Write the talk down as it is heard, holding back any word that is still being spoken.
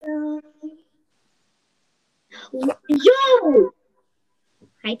Whoa!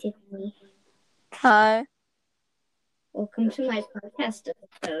 Hi, Tiffany. Hi. Welcome to my podcast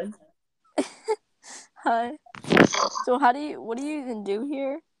episode. Hi. So what do you even do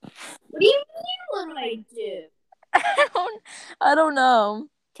here? What do you mean, what do I do? I don't know.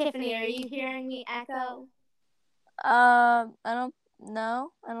 Tiffany, are you hearing me echo? I don't know.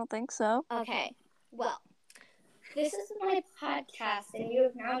 I don't think so. Okay, well, this is my podcast, and you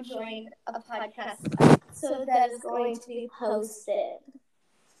have now joined a podcast episode that is going to be posted.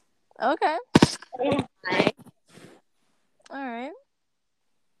 Okay. Hi. All right.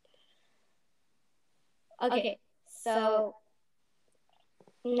 Okay, so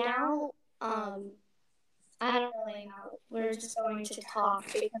now, I don't really know. We're just going to talk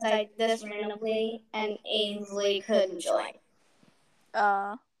because I this randomly and Ainsley couldn't join.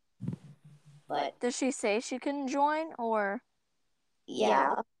 But Did she say she couldn't join or?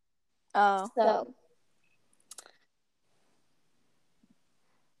 yeah. Oh. So,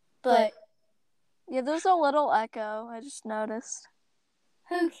 but Yeah, there's a little echo. I just noticed.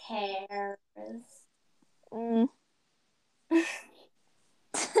 who cares?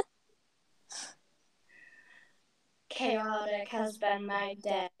 Chaotic has been my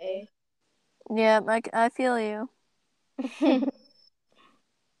day. Yeah, I feel you.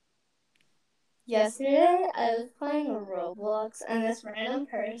 Yesterday, I was playing Roblox, and this random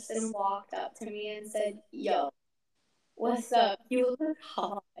person walked up to me and said, "Yo, what's up? You look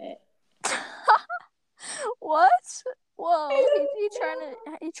hot." What? Whoa, he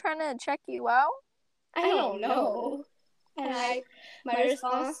trying to check you out? I don't know. And my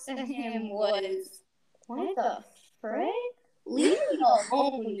response to him was, "What the frick? Leave me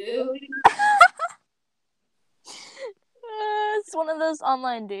alone, dude." It's one of those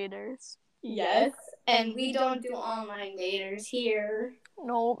online daters. Yes, and we don't do online daters here.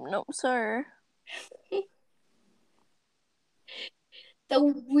 Nope, sir. The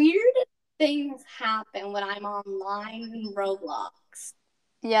weirdest things happen when I'm online in Roblox.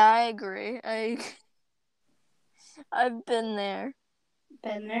 Yeah, I agree. I've been there.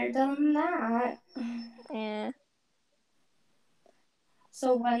 Been there, done that. Yeah.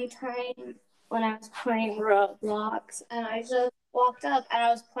 So one time when I was playing Roblox, and I just walked up and I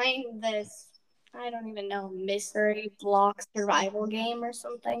was playing this, I don't even know, mystery block survival game or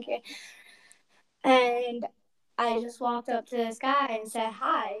something. And I just walked up to this guy and said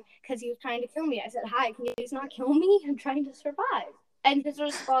hi because he was trying to kill me. I said, "Hi, can you please not kill me? I'm trying to survive." And his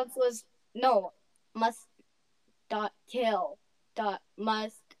response was, "No, must dot kill dot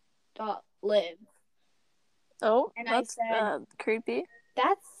must dot live." Oh, And that's I said, creepy.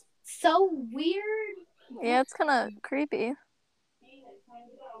 "That's so weird." Yeah, it's kind of creepy.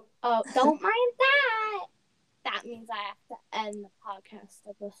 Oh, don't mind that. That means I have to end the podcast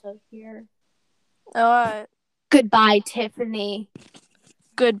episode here. All right. Goodbye, Tiffany.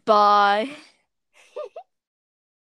 Goodbye.